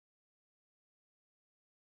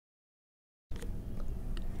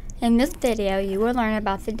In this video, you will learn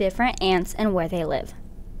about the different ants and where they live.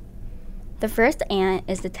 The first ant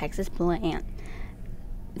is the Texas blue ant.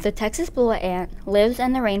 The Texas blue ant lives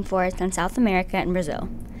in the rainforest in South America and Brazil.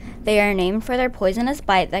 They are named for their poisonous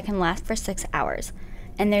bite that can last for 6 hours,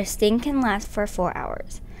 and their sting can last for 4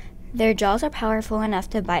 hours. Their jaws are powerful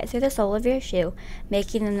enough to bite through the sole of your shoe,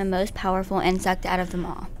 making them the most powerful insect out of them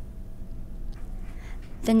all.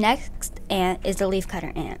 The next ant is the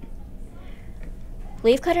leafcutter ant.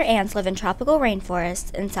 Leafcutter ants live in tropical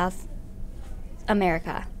rainforests in South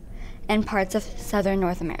America and parts of southern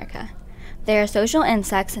North America. They are social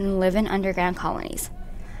insects and live in underground colonies.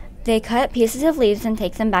 They cut pieces of leaves and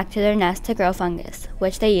take them back to their nest to grow fungus,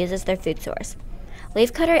 which they use as their food source.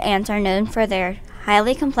 Leafcutter ants are known for their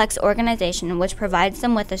highly complex organization, which provides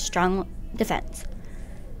them with a strong defense.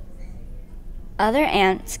 Other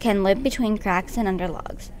ants can live between cracks and under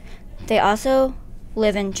logs. They also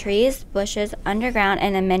live in trees, bushes, underground,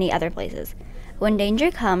 and in many other places. When danger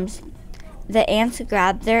comes, the ants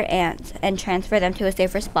grab their ants and transfer them to a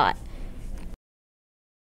safer spot.